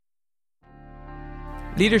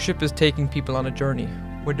Leadership is taking people on a journey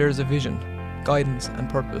where there's a vision, guidance and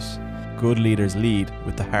purpose. Good leaders lead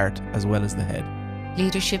with the heart as well as the head.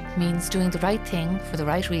 Leadership means doing the right thing for the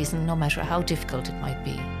right reason, no matter how difficult it might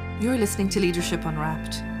be. You're listening to Leadership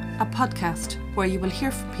Unwrapped, a podcast where you will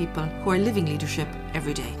hear from people who are living leadership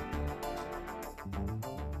every day.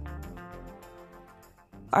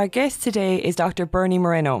 Our guest today is Dr. Berni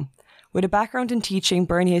Moreno. With a background in teaching,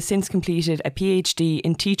 Berni has since completed a PhD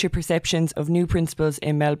in teacher perceptions of new principals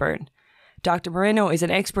in Melbourne. Dr. Moreno is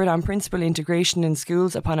an expert on principal integration in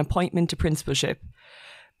schools upon appointment to principalship.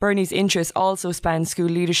 Berni's interests also span school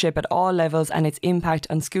leadership at all levels and its impact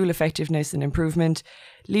on school effectiveness and improvement,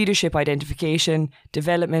 leadership identification,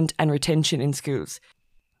 development and retention in schools.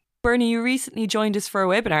 Berni, you recently joined us for a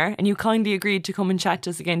webinar and you kindly agreed to come and chat to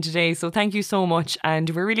us again today, so thank you so much and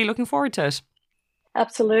we're really looking forward to it.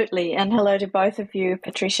 Absolutely, and hello to both of you,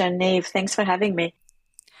 Patricia and Neve. Thanks for having me.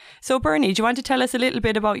 So Berni, do you want to tell us a little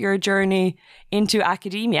bit about your journey into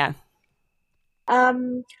academia?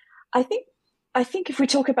 I think if we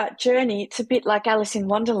talk about journey, it's a bit like Alice in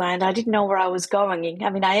Wonderland. I didn't know where I was going. I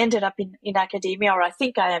mean, I ended up in academia, or I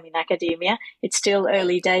think I am in academia. It's still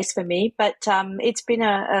early days for me, but it's been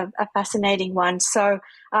a fascinating one. So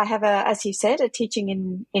I have as you said, a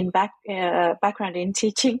teaching background in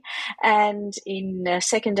teaching and in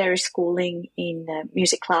secondary schooling, in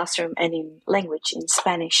music classroom and in language, in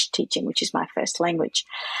Spanish teaching, which is my first language.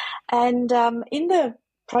 And in the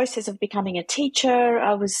process of becoming a teacher,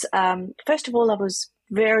 I was first of all, I was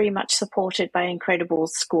very much supported by incredible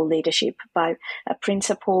school leadership, by a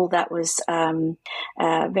principal that was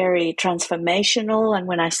very transformational. And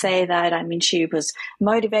when I say that, I mean she was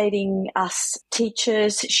motivating us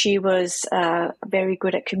teachers. She was very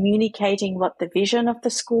good at communicating what the vision of the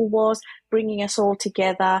school was, bringing us all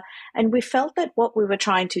together. And we felt that what we were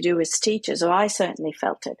trying to do as teachers, or I certainly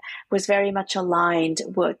felt it, was very much aligned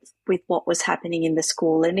with what was happening in the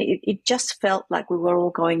school. And it just felt like we were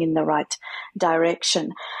all going in the right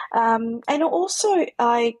direction. And also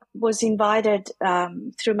I was invited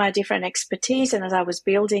through my different expertise and as I was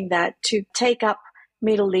building that to take up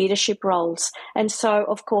middle leadership roles. And so,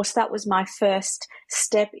 of course, that was my first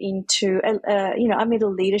step into a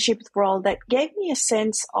middle leadership role that gave me a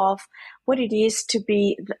sense of what it is to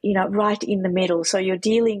be, right in the middle. So you're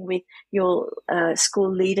dealing with your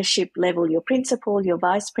school leadership level, your principal, your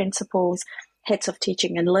vice principals, heads of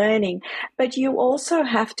teaching and learning, but you also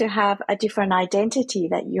have to have a different identity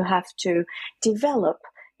that you have to develop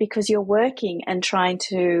because you're working and trying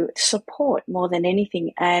to support more than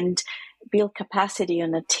anything and build capacity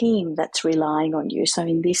on a team that's relying on you. So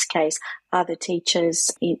in this case, other teachers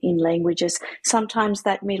in languages. Sometimes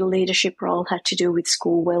that middle leadership role had to do with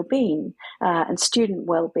school well-being and student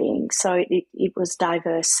well-being. So it was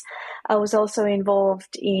diverse. I was also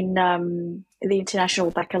involved in the International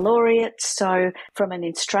Baccalaureate. So from an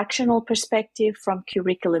instructional perspective, from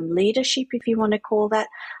curriculum leadership, if you want to call that,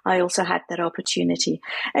 I also had that opportunity.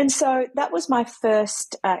 And so that was my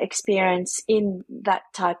first experience in that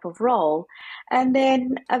type of role. And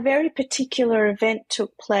then a very particular event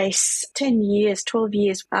took place 12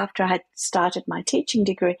 years after I had started my teaching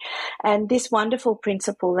degree. And this wonderful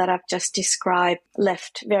principal that I've just described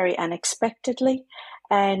left very unexpectedly.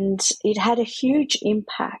 And it had a huge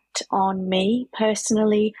impact on me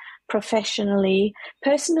personally, professionally,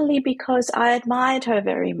 because I admired her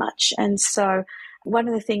very much. And so one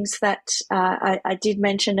of the things that I did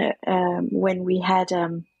mention when we had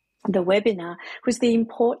the webinar was the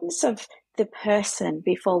importance of the person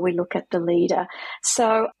before we look at the leader.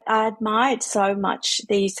 So I admired so much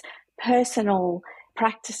these personal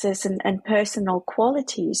practices and personal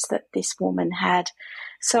qualities that this woman had.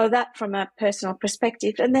 So that from a personal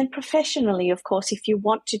perspective. And then professionally, of course, if you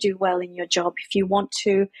want to do well in your job, if you want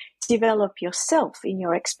to develop yourself in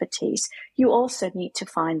your expertise, you also need to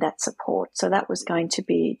find that support. So that was going to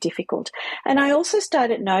be difficult. And I also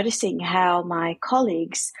started noticing how my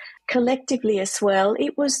colleagues collectively as well,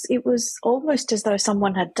 it was almost as though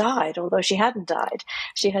someone had died, although she hadn't died.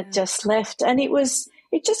 She had just left. And it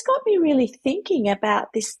just got me really thinking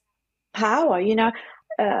about this power,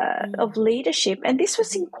 of leadership. And this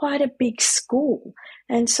was in quite a big school.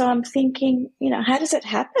 And so I'm thinking, how does it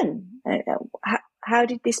happen? How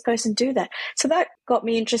did this person do that? So that got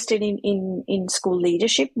me interested in school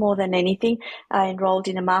leadership more than anything. I enrolled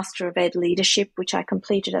in a Master of Ed Leadership, which I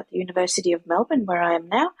completed at the University of Melbourne, where I am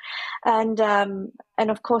now. And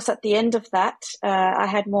of course, at the end of that, I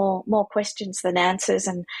had more questions than answers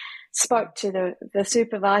and spoke to the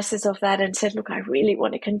supervisors of that and said, look, I really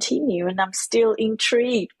want to continue. And I'm still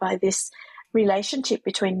intrigued by this relationship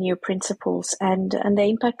between new principals and the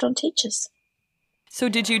impact on teachers. So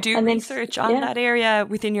did you do And then, research on that area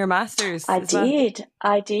within your master's? I as well?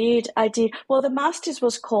 did. Well, the master's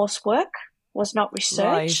was coursework, was not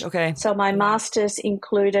research. Right, okay. So my master's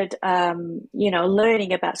included,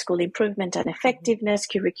 learning about school improvement and effectiveness,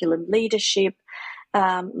 curriculum leadership,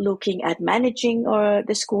 looking at managing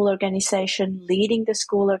the school organization, leading the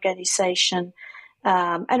school organization,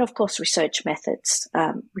 and of course research methods,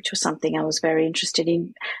 which was something I was very interested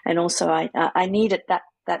in. And also I needed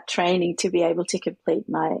that training to be able to complete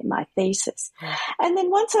my thesis. Yeah. And then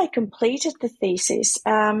once I completed the thesis,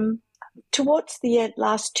 towards the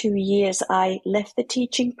last 2 years, I left the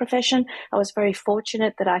teaching profession. I was very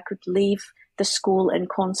fortunate that I could leave the school and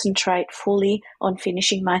concentrate fully on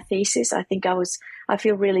finishing my thesis. I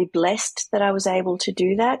feel really blessed that I was able to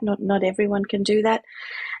do that. Not everyone can do that.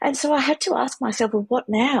 And so I had to ask myself, well, what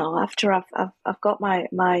now? After I've got my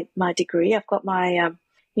degree, I've got my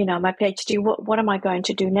my PhD, what am I going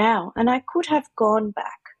to do now? And I could have gone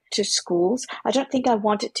back to schools. I don't think I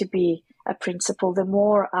wanted to be a principal. The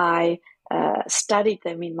more I studied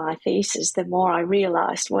them in my thesis, the more I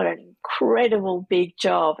realized what an incredible big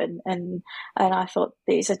job. And I thought,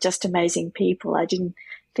 these are just amazing people. I didn't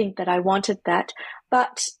think that I wanted that.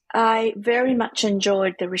 But I very much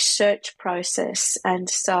enjoyed the research process. And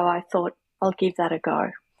so I thought, I'll give that a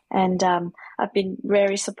go. And I've been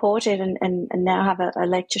very supported and now have a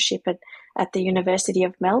lectureship at the University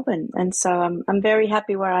of Melbourne. And so I'm very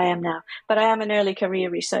happy where I am now. But I am an early career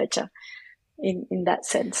researcher in that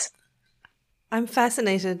sense. I'm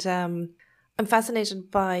fascinated. I'm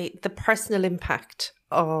fascinated by the personal impact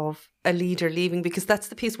of a leader leaving, because that's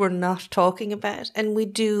the piece we're not talking about. And we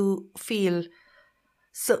do feel...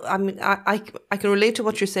 So, I mean, I can relate to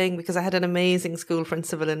what you're saying, because I had an amazing school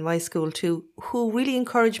principal in my school too, who really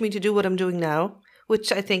encouraged me to do what I'm doing now,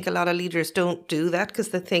 which I think a lot of leaders don't do that because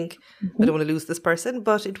they think, I don't want to lose this person.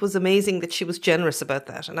 But it was amazing that she was generous about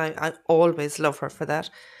that. And I always love her for that.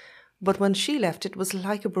 But when she left, it was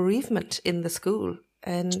like a bereavement in the school.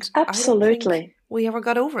 And absolutely, I don't think we ever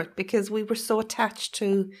got over it, because we were so attached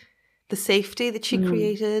to the safety that she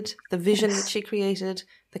created, the vision that she created,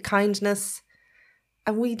 the kindness.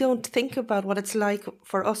 And we don't think about what it's like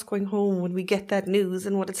for us going home when we get that news,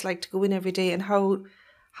 and what it's like to go in every day, and how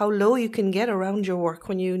low you can get around your work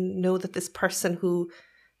when you know that this person who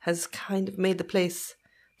has kind of made the place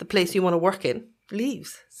you want to work in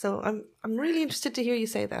leaves. So I'm really interested to hear you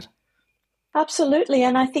say that. Absolutely.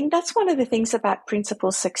 And I think that's one of the things about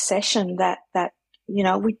principal succession that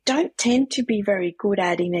we don't tend to be very good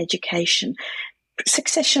at in education.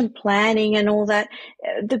 Succession planning and all that,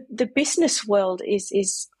 the business world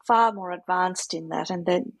is far more advanced in that, and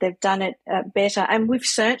they've done it better. And we've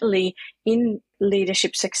certainly, in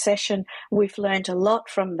leadership succession, we've learned a lot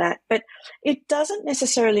from that. But it doesn't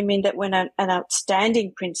necessarily mean that when an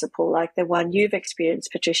outstanding principal like the one you've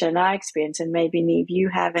experienced, Patricia, and I experienced, and maybe Neve you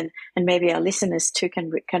have, and maybe our listeners too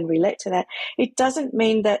can relate to that, it doesn't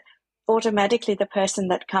mean that automatically the person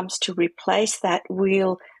that comes to replace that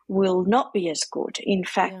will not be as good. In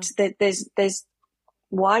fact, there's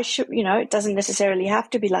why should, it doesn't necessarily have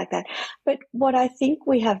to be like that. But what I think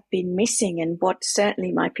we have been missing, and what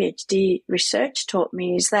certainly my PhD research taught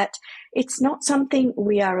me, is that it's not something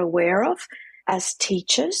we are aware of as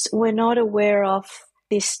teachers. We're not aware of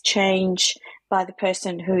this change by the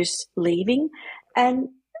person who's leaving. And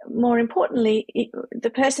more importantly, the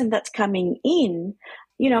person that's coming in,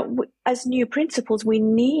 as new principals, we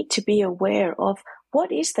need to be aware of what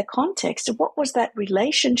is the context? What was that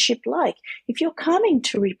relationship like? If you're coming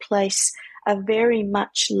to replace a very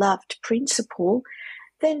much loved principal,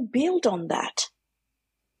 then build on that.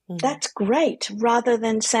 That's great, rather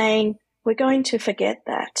than saying, we're going to forget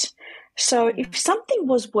that. So if something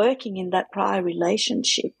was working in that prior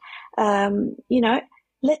relationship,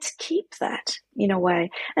 let's keep that in a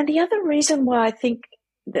way. And the other reason why I think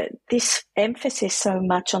that this emphasis so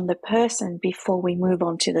much on the person before we move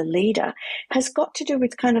on to the leader has got to do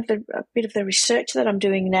with kind of a bit of the research that I'm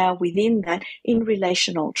doing now within that, in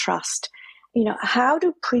relational trust. How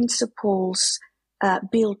do principals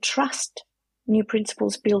build trust? New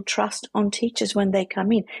principals build trust on teachers when they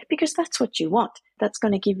come in, because that's what you want. That's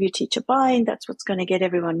going to give you teacher buy-in. That's what's going to get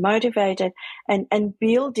everyone motivated and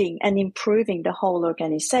building and improving the whole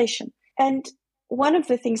organization. And one of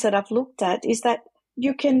the things that I've looked at is that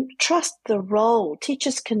you can trust the role.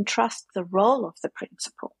 Teachers can trust the role of the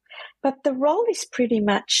principal, but the role is pretty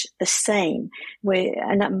much the same.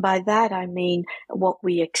 And by that I mean what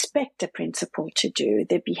we expect a principal to do,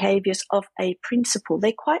 the behaviours of a principal.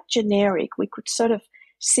 They're quite generic. We could sort of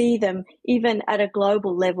see them even at a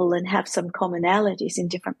global level and have some commonalities in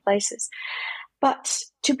different places. But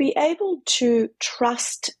to be able to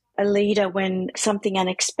trust a leader when something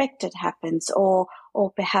unexpected happens, or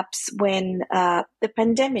perhaps when the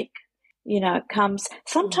pandemic, comes.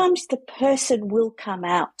 Sometimes the person will come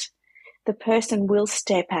out. The person will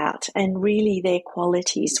step out, and really their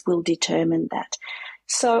qualities will determine that.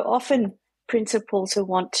 So often principals who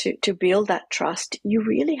want to build that trust, you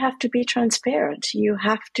really have to be transparent. You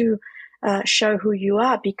have to show who you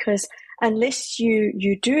are, because unless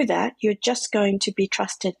you do that, you're just going to be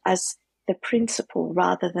trusted as the principal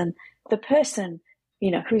rather than the person,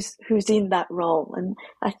 who's in that role. And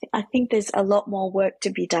I think there's a lot more work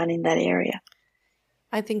to be done in that area.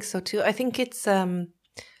 I think so too. I think it's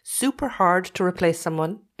super hard to replace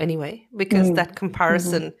someone anyway, because that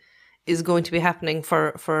comparison is going to be happening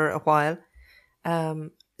for a while.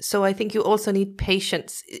 So I think you also need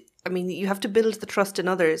patience. I mean, you have to build the trust in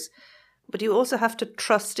others, but you also have to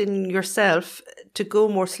trust in yourself to go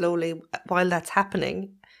more slowly while that's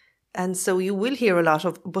happening. And so you will hear a lot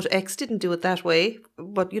of, but X didn't do it that way,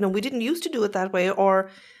 but, we didn't used to do it that way, or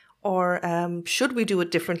should we do it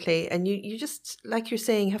differently? And you just, like you're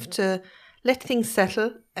saying, have to let things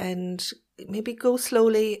settle and maybe go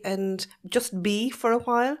slowly and just be for a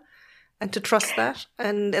while, and to trust that.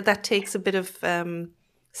 And that takes a bit of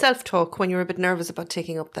self-talk when you're a bit nervous about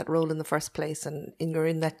taking up that role in the first place, and you're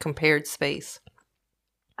in that compared space.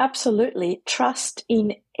 Absolutely. Trust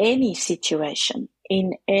in any situation,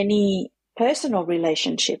 in any personal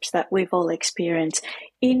relationships that we've all experienced,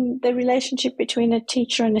 in the relationship between a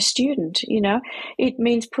teacher and a student. It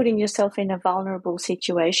means putting yourself in a vulnerable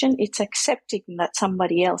situation. It's accepting that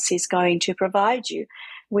somebody else is going to provide you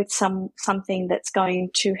with something that's going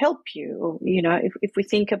to help you. If we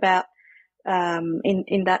think about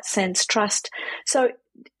in that sense, trust. So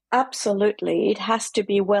absolutely, it has to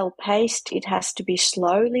be well paced. It has to be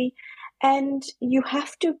slowly, and you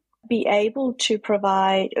have to be able to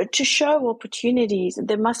provide, to show opportunities.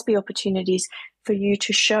 There must be opportunities for you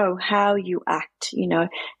to show how you act.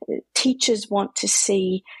 Teachers want to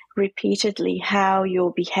see repeatedly how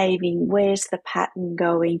you're behaving. Where's the pattern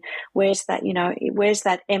going? Where's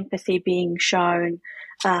that empathy being shown?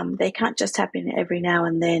 They can't just happen every now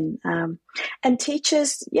and then. And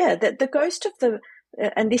teachers, the ghost of the,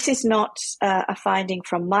 and this is not a finding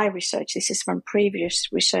from my research, this is from previous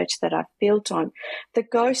research that I've built on, the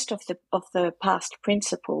ghost of the past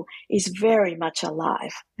principal is very much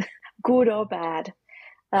alive, good or bad.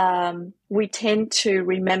 We tend to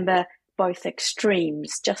remember both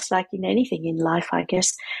extremes, just like in anything in life, I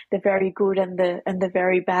guess, the very good and the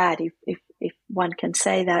very bad, if one can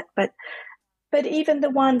say that. But even the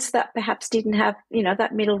ones that perhaps didn't have,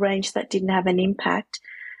 that middle range that didn't have an impact,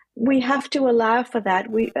 we have to allow for that.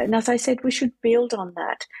 And as I said, we should build on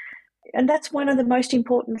that. And that's one of the most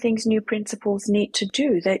important things new principals need to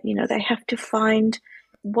do, that, they have to find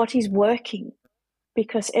what is working,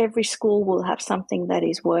 because every school will have something that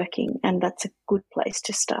is working, and that's a good place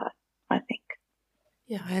to start, I think.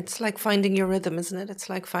 Yeah, it's like finding your rhythm, isn't it? It's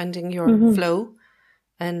like finding your flow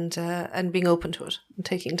and being open to it and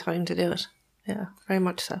taking time to do it. Yeah, very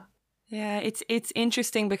much so. Yeah, it's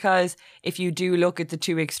interesting, because if you do look at the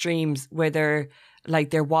two extremes, whether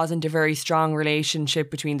there wasn't a very strong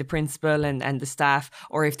relationship between the principal and the staff,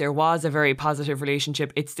 or if there was a very positive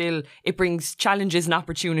relationship, it brings challenges and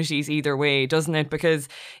opportunities either way, doesn't it? Because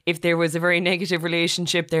if there was a very negative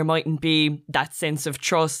relationship, there mightn't be that sense of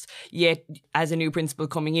trust. Yet as a new principal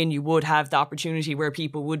coming in, you would have the opportunity where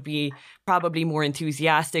people would be probably more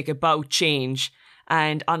enthusiastic about change.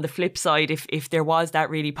 And on the flip side, if there was that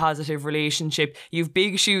really positive relationship, you've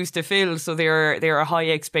big shoes to fill. So there are high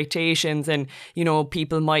expectations, and,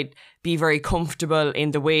 people might be very comfortable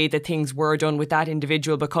in the way that things were done with that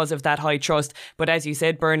individual because of that high trust. But as you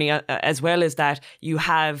said, Bernie, as well as that, you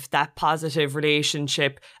have that positive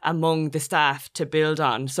relationship among the staff to build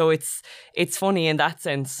on. So it's funny in that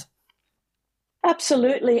sense.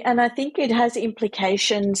 Absolutely. And I think it has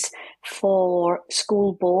implications for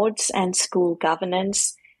school boards and school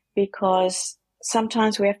governance, because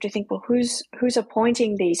sometimes we have to think, well, who's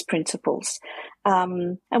appointing these principals?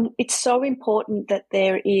 And it's so important that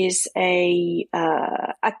there is a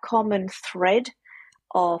common thread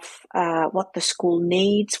of what the school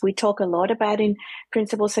needs. We talk a lot about in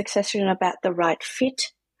principal succession about the right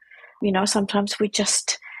fit. Sometimes we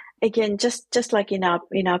just like in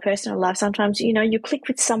our personal life, sometimes, you click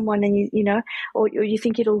with someone and or you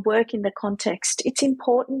think it'll work in the context. It's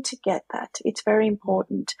important to get that. It's very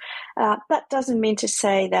important. That doesn't mean to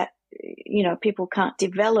say that, people can't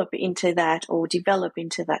develop into that or develop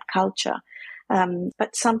into that culture.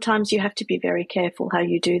 But sometimes you have to be very careful how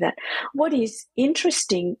you do that. What is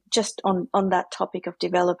interesting, just on that topic of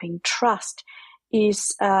developing trust,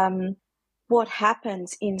 is what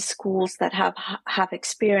happens in schools that have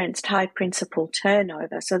experienced high principal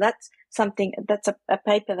turnover. So that's a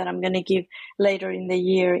paper that I'm going to give later in the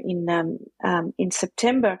year in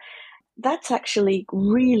September. That's actually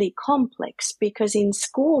really complex, because in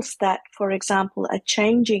schools that, for example, are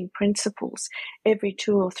changing principals every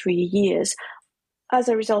 2 or 3 years as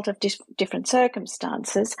a result of different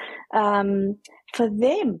circumstances, for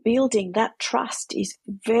them, building that trust is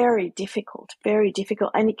very difficult,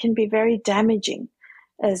 and it can be very damaging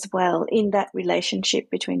as well in that relationship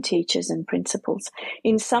between teachers and principals.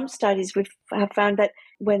 In some studies, we have found that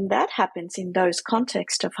when that happens in those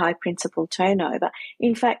contexts of high principal turnover,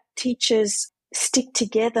 in fact, teachers stick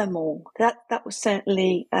together more. That was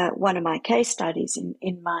certainly one of my case studies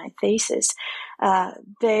in my thesis.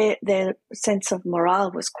 Their sense of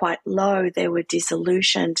morale was quite low. They were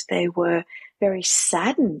disillusioned. They were very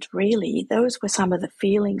saddened, really. Those were some of the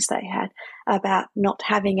feelings they had about not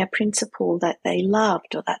having a principal that they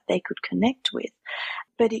loved or that they could connect with.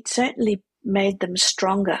 But it certainly made them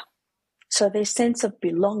stronger. So their sense of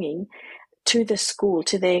belonging to the school,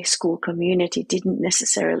 to their school community, didn't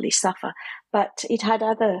necessarily suffer, but it had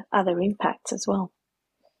other impacts as well.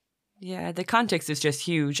 Yeah, the context is just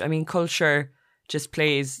huge. I mean, culture just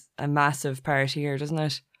plays a massive part here, doesn't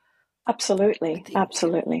it? Absolutely.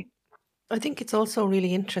 I think it's also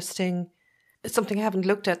really interesting. It's something I haven't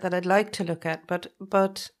looked at that I'd like to look at,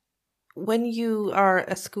 but when you are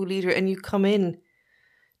a school leader and you come in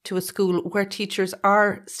to a school where teachers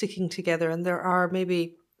are sticking together, and there are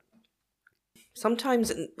maybe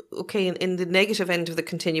sometimes, in the negative end of the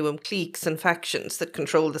continuum, cliques and factions that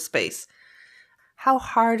control the space, how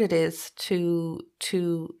hard it is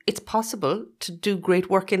it's possible to do great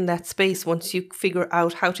work in that space once you figure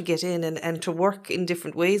out how to get in and to work in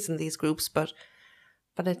different ways in these groups. But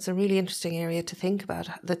it's a really interesting area to think about,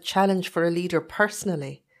 the challenge for a leader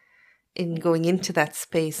personally in going into that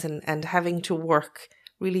space and having to work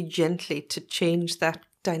really gently to change that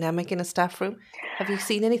dynamic in a staff room. Have you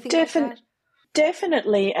seen anything like that?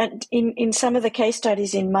 Definitely, and in some of the case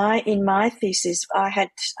studies in my thesis, I had,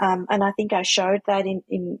 and I think I showed that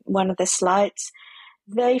in one of the slides,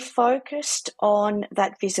 they focused on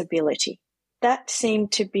that visibility. That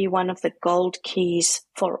seemed to be one of the gold keys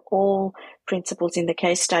for all principals in the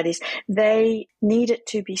case studies. They needed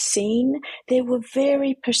to be seen. They were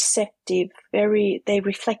very perceptive. They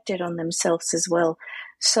reflected on themselves as well.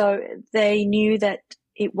 So they knew that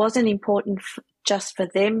it wasn't important just for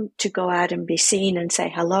them to go out and be seen and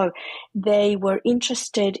say hello. They were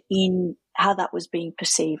interested in how that was being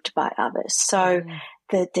perceived by others. So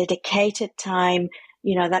the dedicated time,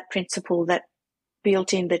 that principle that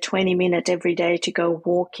built in the 20-minute every day to go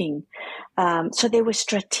walking. So they were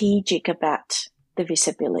strategic about the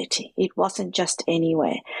visibility. It wasn't just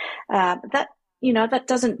anywhere. That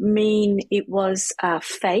doesn't mean it was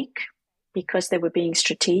fake because they were being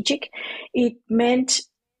strategic. It meant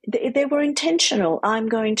they were intentional. I'm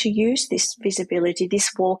going to use this visibility,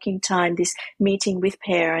 this walking time, this meeting with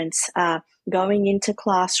parents, going into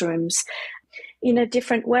classrooms in a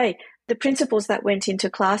different way. The principals that went into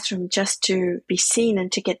classroom just to be seen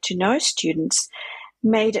and to get to know students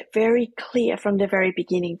made it very clear from the very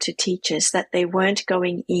beginning to teachers that they weren't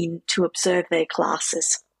going in to observe their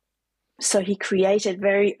classes. So he created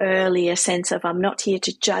very early a sense of, I'm not here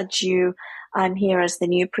to judge you. I'm here as the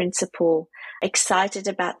new principal, excited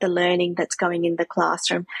about the learning that's going in the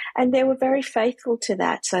classroom. And they were very faithful to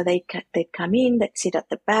that. So they'd come in, they'd sit at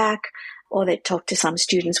the back, or they'd talk to some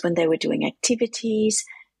students when they were doing activities.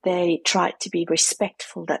 They tried to be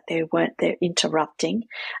respectful, that they weren't there interrupting.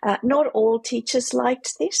 Not all teachers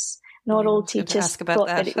liked this. Not all teachers thought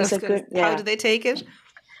that it was a good... How did they take it?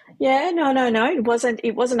 Yeah, no. It wasn't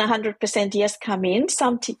 100% yes, come in.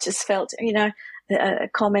 Some teachers felt,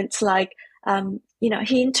 comments like,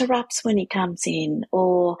 he interrupts when he comes in.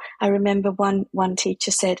 Or I remember one teacher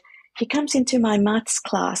said, he comes into my maths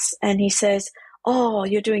class and he says, oh,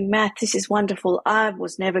 you're doing math. This is wonderful. I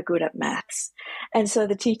was never good at maths. And so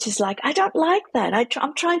the teacher's like, I don't like that.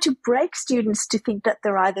 I'm trying to break students to think that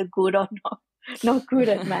they're either good or not good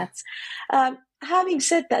at maths. Having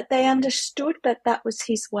said that, they understood that was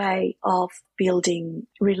his way of building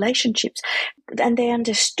relationships. And they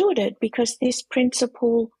understood it because this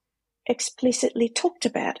principal explicitly talked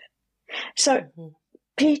about it. So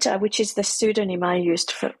Peter, which is the pseudonym I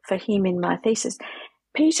used for him in my thesis,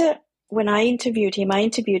 Peter, when I interviewed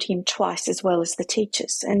him twice as well as the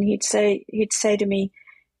teachers. And he'd say to me,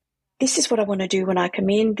 this is what I want to do when I come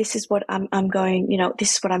in. This is what I'm going,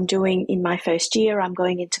 this is what I'm doing in my first year. I'm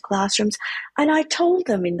going into classrooms. And I told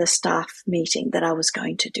them in the staff meeting that I was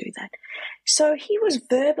going to do that. So he was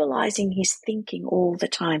verbalizing his thinking all the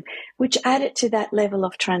time, which added to that level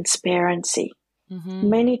of transparency.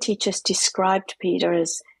 Many teachers described Peter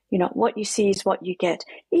as, what you see is what you get.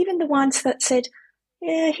 Even the ones that said,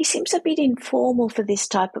 yeah, he seems a bit informal for this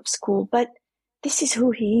type of school, but this is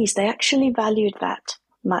who he is. They actually valued that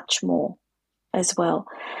much more as well.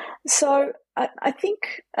 So I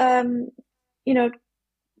think,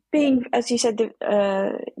 being, as you said,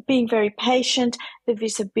 being very patient, the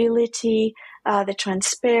visibility, the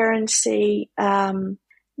transparency,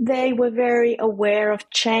 they were very aware of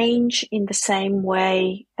change in the same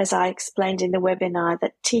way as I explained in the webinar,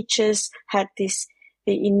 that teachers had the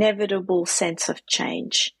inevitable sense of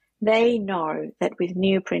change. They know that with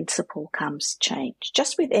new principle comes change.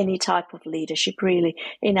 Just with any type of leadership, really,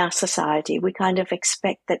 in our society, we kind of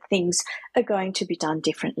expect that things are going to be done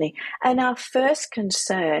differently. And our first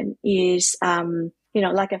concern is,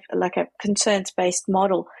 like a concerns-based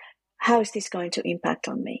model. How is this going to impact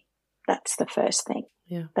on me? That's the first thing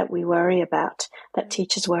that we worry about, that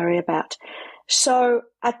teachers worry about. So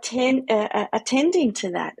attending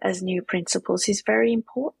to that as new principles is very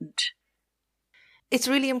important. It's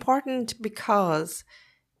really important because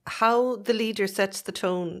how the leader sets the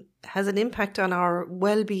tone has an impact on our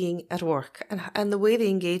well-being at work and the way they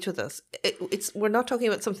engage with us. We're not talking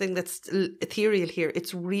about something that's ethereal here.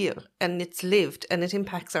 It's real and it's lived and it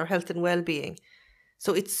impacts our health and well-being.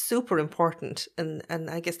 So it's super important. And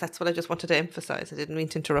I guess that's what I just wanted to emphasize. I didn't mean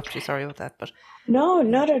to interrupt you. Sorry about that. But no,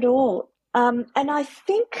 not at all. And I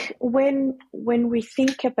think when we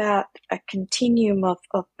think about a continuum of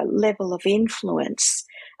a level of influence,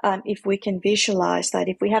 if we can visualize that,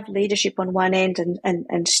 if we have leadership on one end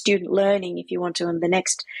and student learning, if you want to, on the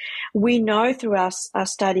next, we know through our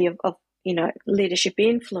study of leadership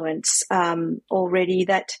influence already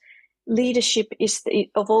that leadership is,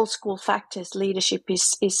 of all school factors, leadership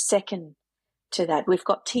is second to that. We've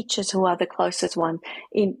got teachers who are the closest one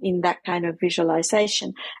in that kind of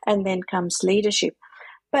visualization, and then comes leadership.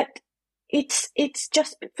 But it's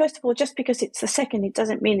just, first of all, just because it's the second, it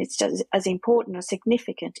doesn't mean it's just as important or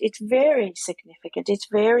significant. It's very significant. It's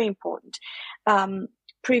very important.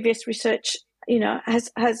 Previous research,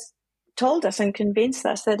 has told us and convinced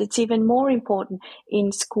us that it's even more important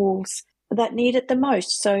in schools that need it the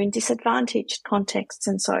most. So in disadvantaged contexts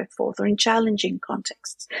and so forth, or in challenging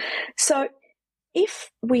contexts. So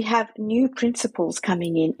if we have new principles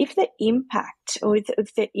coming in, if the impact or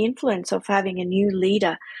if the influence of having a new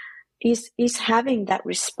leader is having that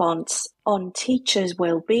response on teachers'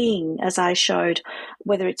 well-being, as I showed,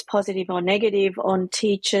 whether it's positive or negative, on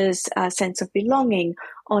teachers' sense of belonging,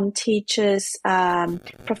 on teachers'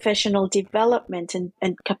 professional development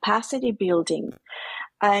and capacity building,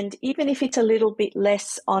 and even if it's a little bit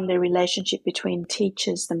less on the relationship between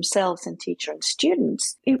teachers themselves and teacher and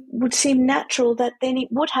students, it would seem natural that then it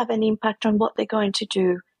would have an impact on what they're going to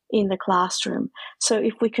do in the classroom. So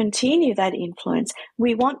if we continue that influence,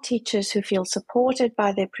 we want teachers who feel supported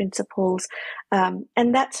by their principals. And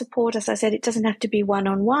that support, as I said, it doesn't have to be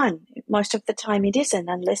one-on-one. Most of the time it isn't,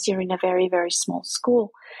 unless you're in a very, very small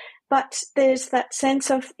school. But there's that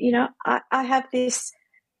sense of, I have this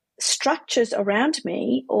structures around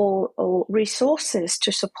me or resources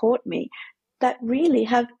to support me that really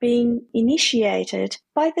have been initiated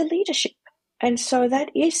by the leadership. And so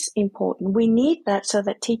that is important. We need that so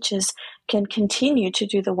that teachers can continue to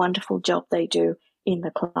do the wonderful job they do in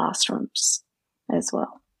the classrooms as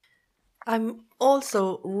well. I'm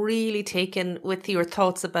also really taken with your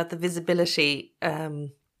thoughts about the visibility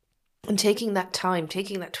and taking that time,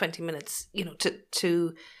 taking that 20 minutes,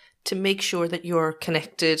 to make sure that you're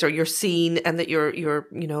connected or you're seen and that you're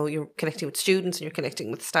connecting with students and you're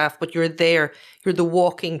connecting with staff, but you're there, you're the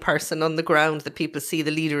walking person on the ground that people see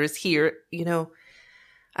the leader is here,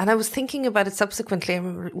 And I was thinking about it subsequently. I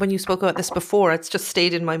remember when you spoke about this before, it's just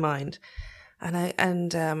stayed in my mind.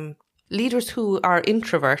 And leaders who are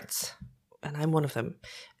introverts, and I'm one of them,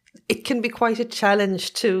 it can be quite a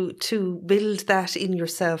challenge to build that in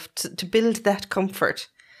yourself, to build that comfort.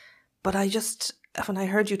 But when I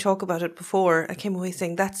heard you talk about it before, I came away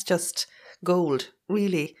saying that's just gold,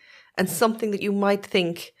 really. And something that you might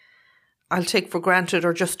think I'll take for granted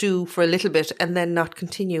or just do for a little bit and then not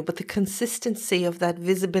continue. But the consistency of that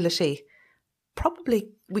visibility,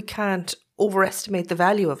 probably we can't overestimate the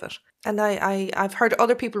value of it. And I've heard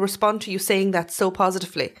other people respond to you saying that so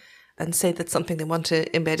positively and say that's something they want to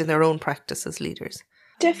embed in their own practice as leaders.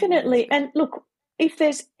 Definitely. And look, if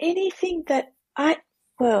there's anything that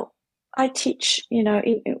I teach,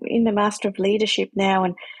 in the Master of Leadership now,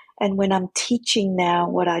 and when I'm teaching now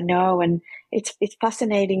what I know, and it's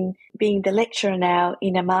fascinating being the lecturer now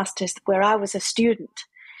in a master's where I was a student.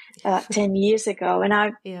 10 years ago. And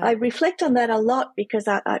I reflect on that a lot because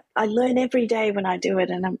I learn every day when I do it,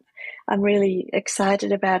 and I'm really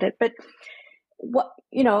excited about it. But what,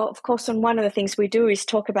 of course, and one of the things we do is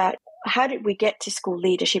talk about how did we get to school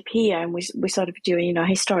leadership here, and we sort of do a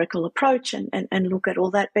historical approach and look at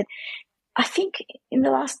all that. But I think in the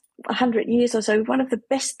last 100 years or so, one of the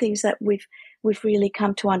best things that we've really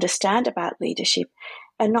come to understand about leadership,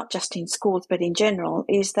 and not just in schools but in general,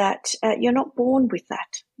 is that you're not born with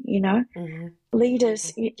that. Mm-hmm.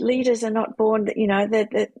 Leaders are not born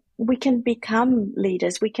that we can become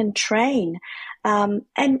leaders, we can train,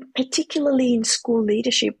 and particularly in school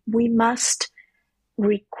leadership, we must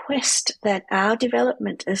request that our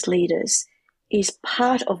development as leaders is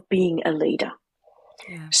part of being a leader.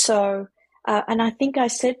 Yeah. So, and I think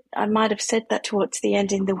I might have said that towards the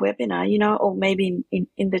end in the webinar, or maybe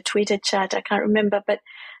in the Twitter chat, I can't remember, but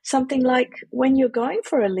something like, when you're going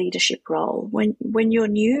for a leadership role, when you're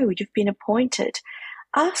new, you've been appointed,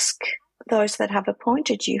 ask those that have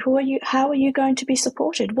appointed you, how are you going to be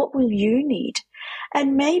supported? What will you need?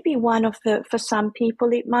 And maybe for some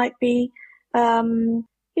people, it might be,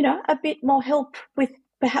 a bit more help with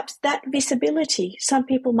perhaps that visibility. Some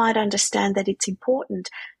people might understand that it's important,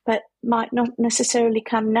 but might not necessarily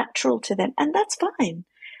come natural to them. And that's fine.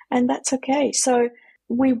 And that's okay. So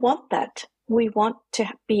we want that. We want to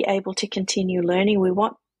be able to continue learning. We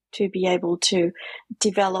want to be able to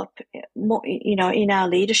develop more, in our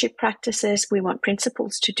leadership practices. We want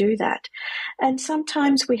principals to do that. And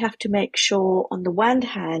sometimes we have to make sure, on the one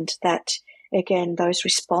hand, that, again, those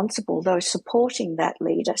responsible, those supporting that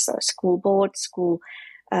leader, so school board,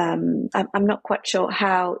 I'm not quite sure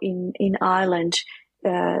how in Ireland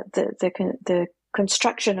the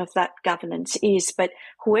construction of that governance is, but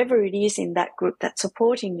whoever it is in that group that's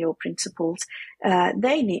supporting your principals,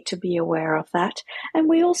 they need to be aware of that. And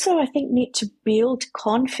we also, I think, need to build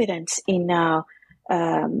confidence in our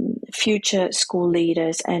future school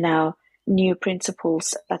leaders and our new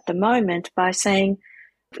principals at the moment by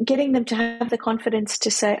getting them to have the confidence to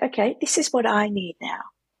say, okay, this is what I need now.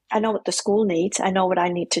 I know what the school needs. I know what I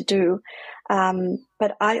need to do.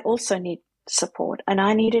 But I also need support, and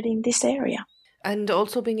I need it in this area. And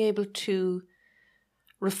also being able to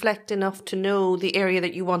reflect enough to know the area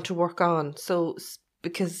that you want to work on. So,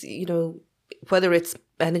 because, whether it's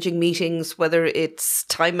managing meetings, whether it's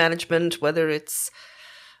time management, whether it's,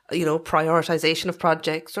 prioritization of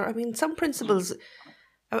projects, or, some principals.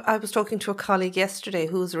 I was talking to a colleague yesterday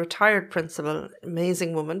who was a retired principal,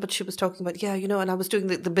 amazing woman, but she was talking about, and I was doing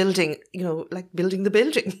the building, like building the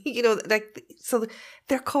building, so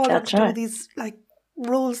they're called on to do these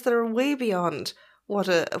roles that are way beyond what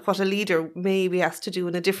a leader maybe has to do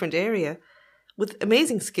in a different area. With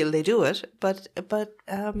amazing skill, they do it, but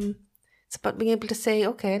it's about being able to say,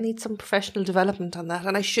 okay, I need some professional development on that,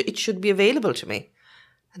 and it should be available to me,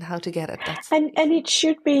 and how to get it. And it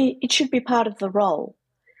should be part of the role.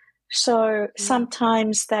 So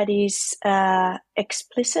sometimes that is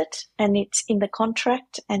explicit, and it's in the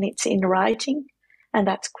contract, and it's in writing, and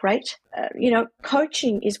that's great.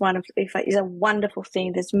 Coaching is is a wonderful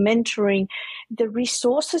thing. There's mentoring, the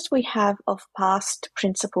resources we have of past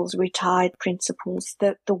principals, retired principals,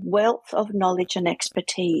 the wealth of knowledge and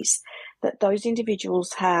expertise that those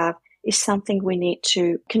individuals have is something we need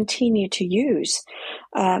to continue to use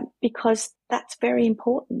because that's very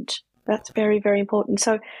important. That's very, very important.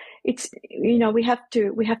 So it's, we have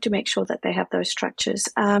to make sure that they have those structures.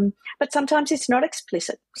 But sometimes it's not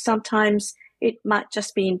explicit. Sometimes it might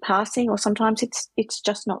just be in passing, or sometimes it's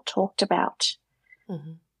just not talked about.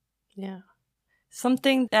 Mm-hmm. Yeah.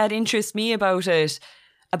 Something that interests me about it,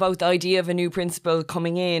 about the idea of a new principal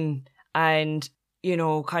coming in and,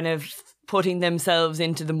 kind of putting themselves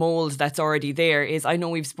into the mold that's already there, is I know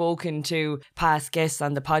we've spoken to past guests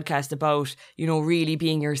on the podcast about, really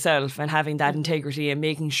being yourself and having that integrity and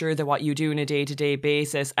making sure that what you do on a day-to-day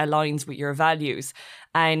basis aligns with your values.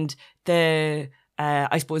 And the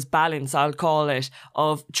I suppose balance, I'll call it,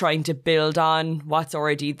 of trying to build on what's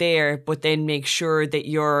already there, but then make sure that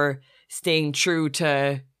you're staying true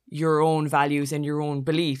to your own values and your own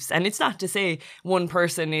beliefs. And it's not to say one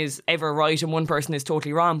person is ever right and one person is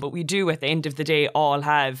totally wrong, but we do at the end of the day all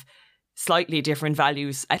have slightly different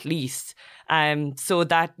values at least. So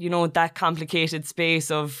that, that complicated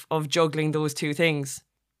space of juggling those two things.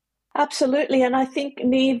 Absolutely. And I think,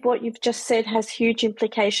 Niamh, what you've just said has huge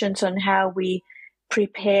implications on how we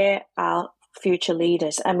prepare our future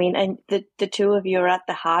leaders. And the two of you are at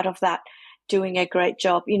the heart of that, doing a great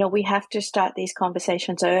job. We have to start these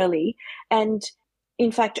conversations early, and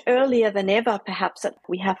in fact, earlier than ever, perhaps, that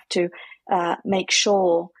we have to make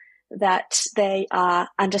sure that they are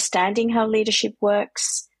understanding how leadership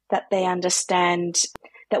works, that they understand,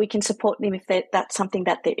 that we can support them if that's something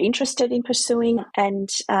that they're interested in pursuing, and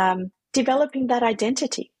developing that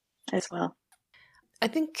identity as well. I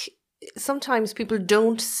think sometimes people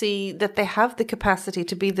don't see that they have the capacity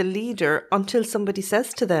to be the leader until somebody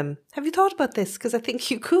says to them, have you thought about this? Because I think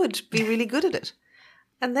you could be really good at it.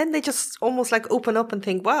 And then they just almost like open up and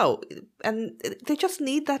think, wow. And they just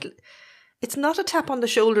need that. It's not a tap on the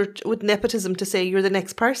shoulder with nepotism to say you're the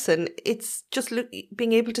next person. It's just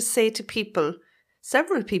being able to say to people,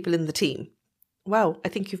 several people in the team, wow, I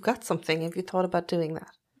think you've got something. Have you thought about doing that?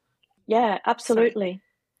 Yeah, absolutely.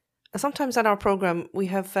 Sometimes on our program, we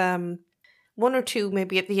have one or two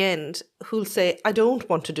maybe at the end who'll say, I don't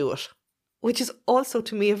want to do it, which is also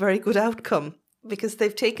to me a very good outcome, because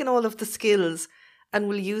they've taken all of the skills and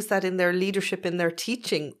will use that in their leadership, in their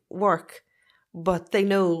teaching work. But they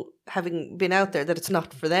know, having been out there, that it's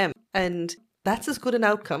not for them. And that's as good an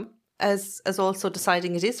outcome as also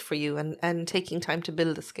deciding it is for you and taking time to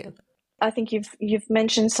build a skill. I think you've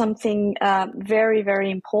mentioned something very, very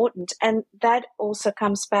important, and that also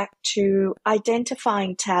comes back to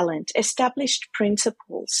identifying talent, established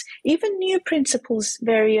principles, even new principles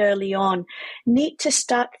very early on. Need to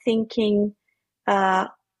start thinking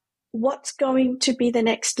what's going to be the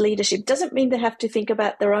next leadership. Doesn't mean they have to think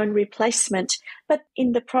about their own replacement, but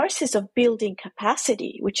in the process of building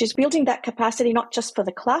capacity, which is building that capacity not just for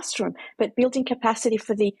the classroom, but building capacity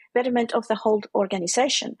for the betterment of the whole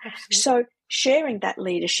organization. Absolutely. So sharing that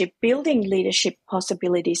leadership, building leadership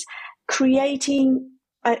possibilities, creating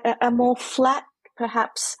a more flat,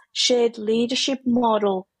 perhaps shared leadership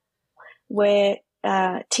model where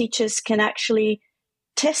teachers can actually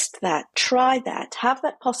test that, try that, have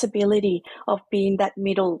that possibility of being that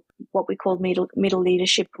middle, what we call middle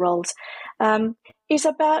leadership roles, is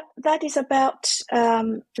about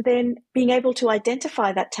then being able to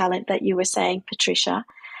identify that talent that you were saying, Patricia,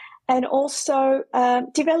 and also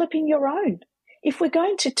developing your own. If we're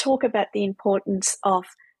going to talk about the importance of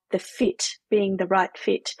the fit, being the right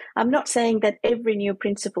fit, I'm not saying that every new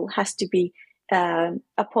principal has to be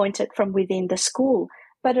appointed from within the school,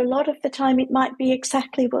 but a lot of the time it might be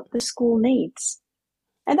exactly what the school needs.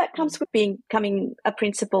 And that comes with becoming a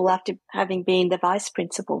principal after having been the vice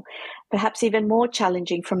principal, perhaps even more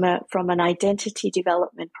challenging from an identity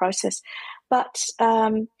development process. But,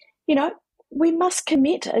 we must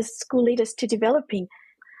commit as school leaders to developing.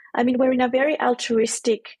 I mean, we're in a very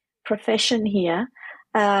altruistic profession here.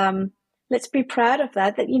 Let's be proud of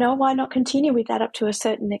that, why not continue with that up to a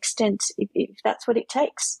certain extent if that's what it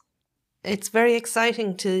takes. It's very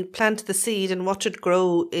exciting to plant the seed and watch it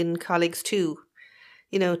grow in colleagues too.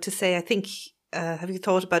 To say, I think, have you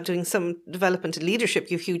thought about doing some development in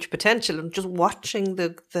leadership? You have huge potential, and just watching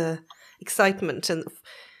the excitement.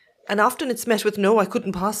 And often it's met with, no, I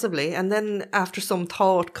couldn't possibly. And then after some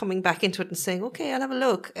thought, coming back into it and saying, okay, I'll have a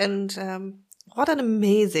look. And what an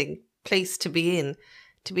amazing place to be in,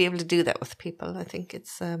 to be able to do that with people. I think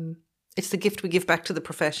it's the gift we give back to the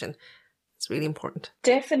profession. It's really important.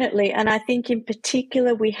 Definitely. And I think in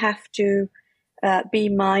particular we have to be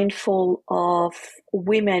mindful of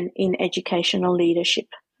women in educational leadership,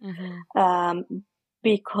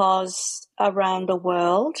 because around the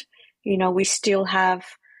world, we still have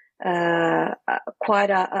quite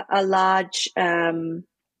a large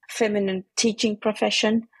feminine teaching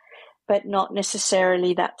profession, but not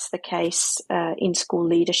necessarily that's the case in school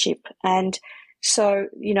leadership. And so,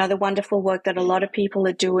 the wonderful work that a lot of people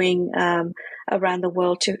are doing around the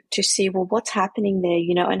world to see, well, what's happening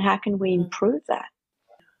there, and how can we improve that?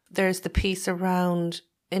 There's the piece around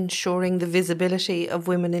ensuring the visibility of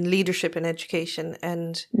women in leadership in education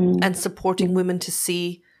and supporting women to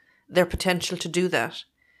see their potential to do that.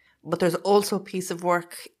 But there's also a piece of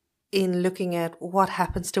work in looking at what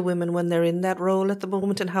happens to women when they're in that role at the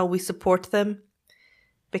moment and how we support them.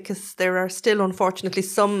 Because there are still, unfortunately,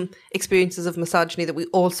 some experiences of misogyny that we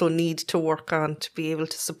also need to work on to be able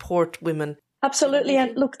to support women. Absolutely.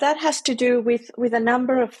 And look, that has to do with a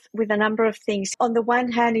number of things. On the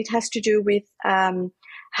one hand, it has to do with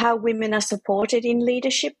how women are supported in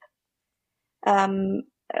leadership. For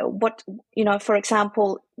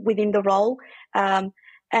example, within the role.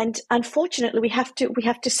 And unfortunately, we have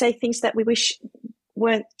to say things that we wish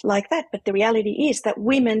weren't like that. But the reality is that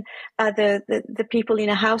women are the people in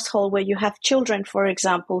a household where you have children, for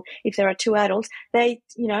example. If there are two adults, they,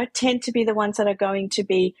 tend to be the ones that are going to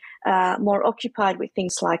be more occupied with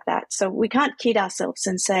things like that. So we can't kid ourselves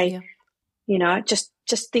and say,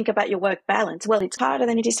 just think about your work balance. Well, it's harder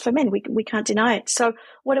than it is for men. We can't deny it. So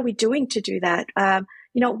what are we doing to do that?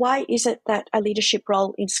 Why is it that a leadership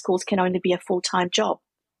role in schools can only be a full-time job?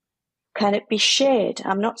 Can it be shared?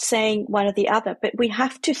 I'm not saying one or the other, but we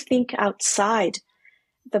have to think outside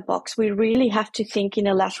the box. We really have to think in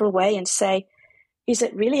a lateral way and say, is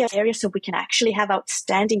it really an area so we can actually have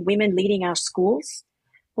outstanding women leading our schools?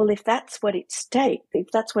 Well, if that's what it's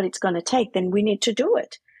going to take, then we need to do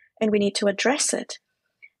it and we need to address it.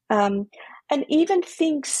 And even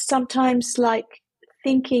things sometimes like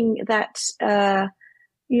thinking that,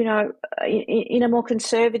 in a more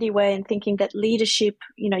conservative way, and thinking that leadership,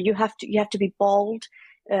 you have to be bold,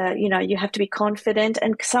 you have to be confident,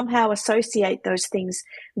 and somehow associate those things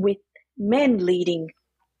with men leading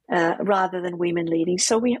rather than women leading.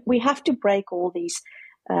 So we have to break all these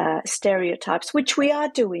stereotypes, which we are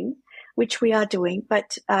doing,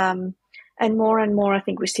 but and more, I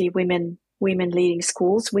think we see women leading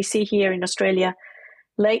schools. We see here in Australia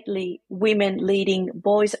lately women leading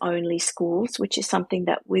boys-only schools, which is something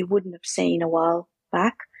that we wouldn't have seen a while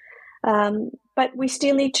back. But we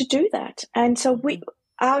still need to do that. And so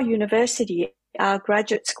our university, our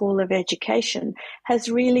Graduate School of Education,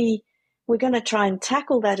 we're going to try and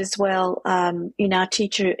tackle that as well in our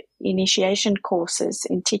teacher initiation courses,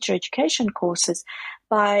 in teacher education courses.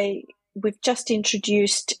 We've just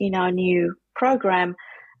introduced in our new program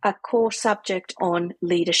a core subject on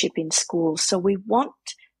leadership in schools. So we want,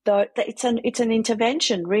 it's an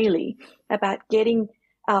intervention really about getting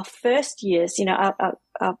our first years,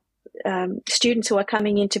 our students who are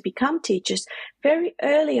coming in to become teachers very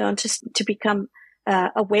early on to become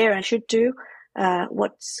aware and should do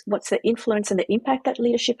what's the influence and the impact that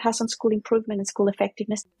leadership has on school improvement and school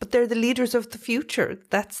effectiveness. But they're the leaders of the future.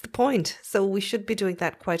 That's the point. So we should be doing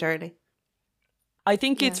that quite early. I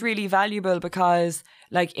think it's really valuable because,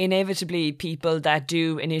 like, inevitably people that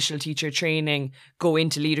do initial teacher training go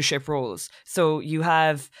into leadership roles. So you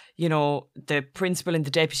have, the principal and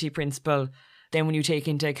the deputy principal. Then when you take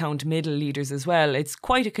into account middle leaders as well, it's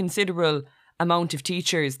quite a considerable amount of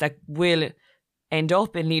teachers that will end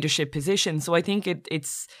up in leadership positions. So I think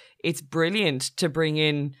it's brilliant to bring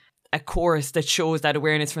in a course that shows that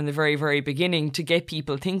awareness from the very, very beginning, to get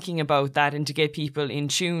people thinking about that and to get people in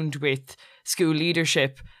tuned with school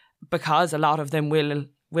leadership, because a lot of them will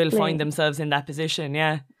find themselves in that position.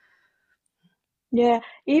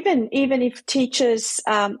 Even if teachers,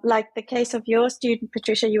 like the case of your student,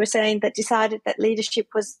 Patricia, you were saying, that decided that leadership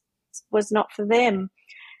was not for them,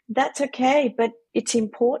 that's okay, but it's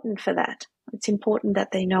important for that. It's important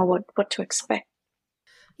that they know what to expect.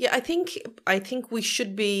 Yeah, I think we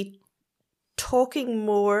should be talking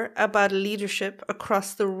more about leadership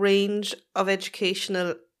across the range of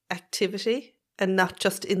educational activity and not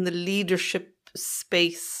just in the leadership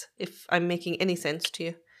space, if I'm making any sense to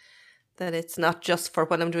you. That it's not just for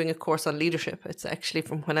when I'm doing a course on leadership. It's actually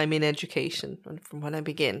from when I'm in education and from when I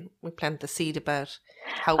begin. We plant the seed about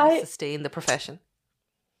how we sustain the profession.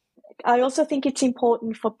 I also think it's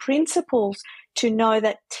important for principals to know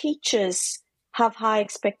that teachers have high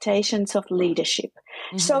expectations of leadership.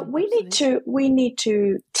 Mm-hmm, so we need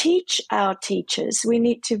to teach our teachers. We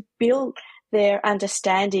need to build their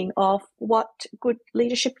understanding of what good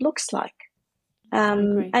leadership looks like,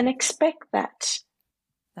 and expect that.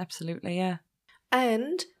 Absolutely, yeah.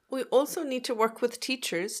 And we also need to work with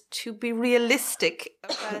teachers to be realistic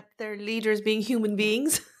about their leaders being human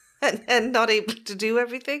beings and not able to do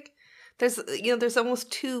everything. There's almost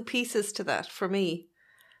two pieces to that for me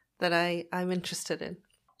that I'm interested in.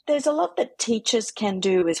 There's a lot that teachers can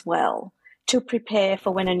do as well to prepare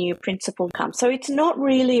for when a new principal comes. So it's not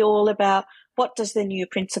really all about what does the new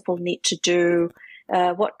principal need to do,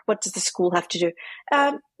 what does the school have to do.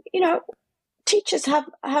 Teachers have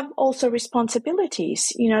also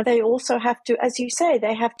responsibilities. They also have to, as you say,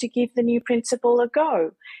 they have to give the new principal a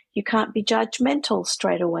go. You can't be judgmental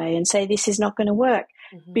straight away and say this is not going to work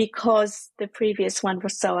because the previous one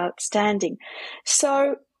was so outstanding.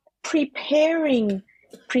 So preparing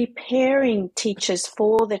teachers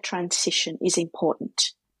for the transition is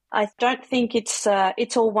important. I don't think it's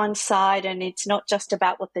all one side, and it's not just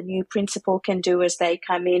about what the new principal can do as they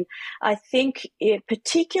come in. I think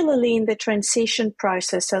particularly in the transition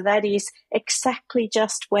process, so that is exactly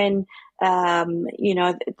just when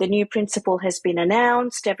the new principal has been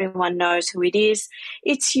announced, everyone knows who it is.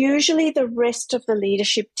 It's usually the rest of the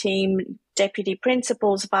leadership team, deputy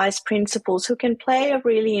principals, vice principals, who can play a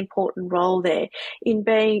really important role there in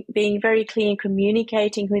being very clear in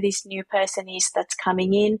communicating who this new person is that's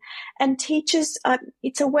coming in. And teachers,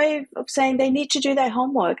 it's a way of saying they need to do their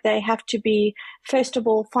homework. They have to first of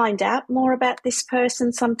all, find out more about this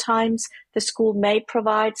person. Sometimes the school may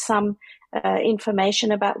provide some information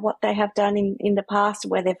about what they have done in the past,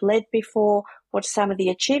 where they've led before, what some of the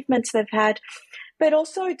achievements they've had. But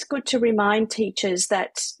also it's good to remind teachers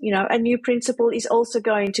that, a new principal is also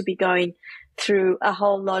going to be going through a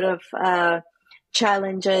whole lot of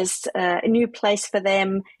challenges, a new place for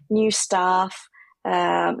them, new staff,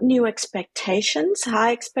 new expectations,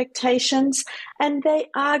 high expectations, and they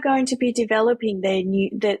are going to be developing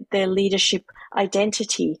their leadership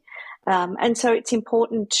identity. And so it's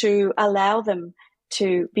important to allow them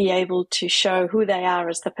to be able to show who they are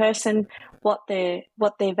as the person, what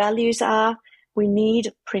their values are. We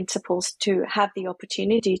need principals to have the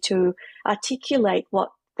opportunity to articulate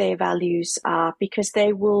what their values are, because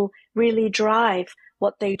they will really drive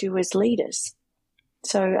what they do as leaders.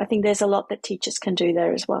 So I think there's a lot that teachers can do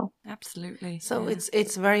there as well. Absolutely. So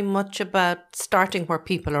it's very much about starting where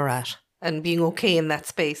people are at and being okay in that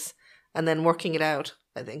space, and then working it out,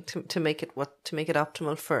 I think, to make it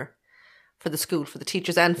optimal for the school, for the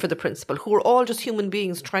teachers and for the principal, who are all just human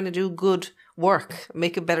beings trying to do good work,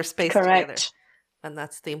 make a better space together. And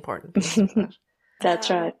that's the important piece of that. That's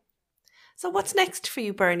right. So what's next for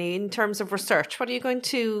you, Berni, in terms of research? What are you going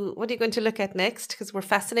to look at next? Because we're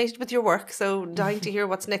fascinated with your work, so dying to hear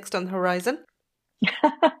what's next on the horizon.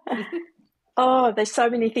 Oh, there's so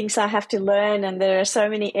many things I have to learn, and there are so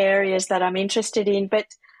many areas that I'm interested in. But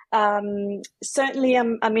certainly,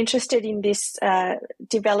 I'm interested in this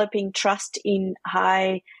developing trust in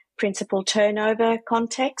high principal turnover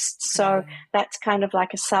contexts. So that's kind of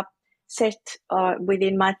like a subset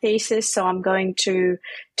within my thesis. So I'm going to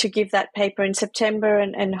give that paper in September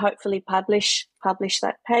and hopefully publish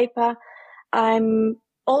that paper. I'm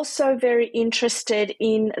also very interested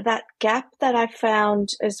in that gap that I found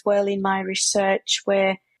as well in my research,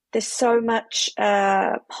 where there's so much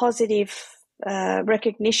positive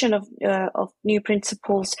recognition of new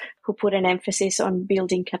principals who put an emphasis on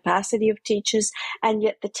building capacity of teachers, and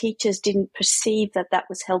yet the teachers didn't perceive that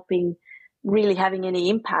was really having any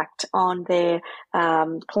impact on their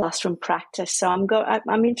classroom practice. So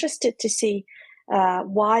I'm interested to see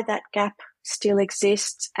why that gap still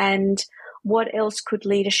exists, and what else could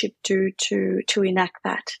leadership do to enact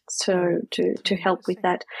that, so to help with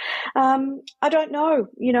that. I don't know,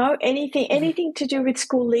 anything to do with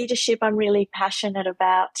school leadership I'm really passionate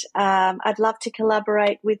about. I'd love to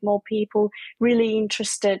collaborate with more people, really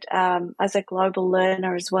interested as a global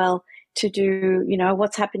learner as well, to do,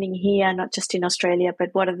 what's happening here, not just in Australia, but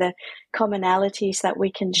what are the commonalities that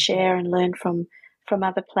we can share and learn from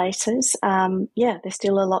other places. There's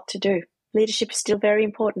still a lot to do. Leadership is still very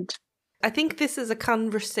important. I think this is a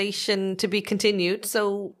conversation to be continued,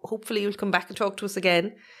 so hopefully you'll come back and talk to us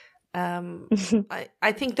again.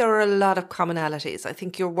 I think there are a lot of commonalities. I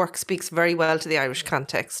think your work speaks very well to the Irish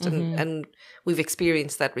context, and we've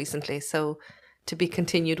experienced that recently. So to be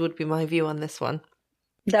continued would be my view on this one.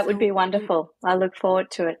 That would be wonderful. I look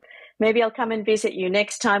forward to it. Maybe I'll come and visit you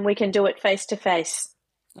next time. We can do it face to face.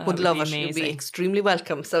 Would love it. You'd be extremely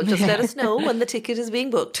welcome. So just let us know when the ticket is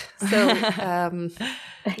being booked. So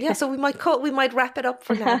so we might wrap it up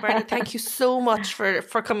for now. Berni, thank you so much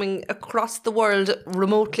for coming across the world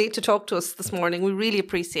remotely to talk to us this morning. We really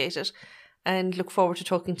appreciate it, and look forward to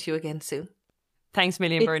talking to you again soon. Thanks a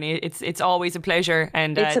million, Berni. It's always a pleasure,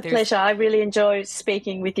 and it's a pleasure. I really enjoy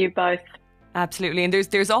speaking with you both. Absolutely, and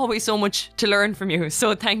there's always so much to learn from you.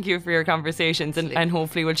 So thank you for your conversations, and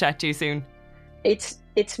hopefully we'll chat to you soon.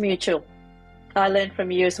 It's mutual. I learned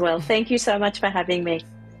from you as well. Thank you so much for having me.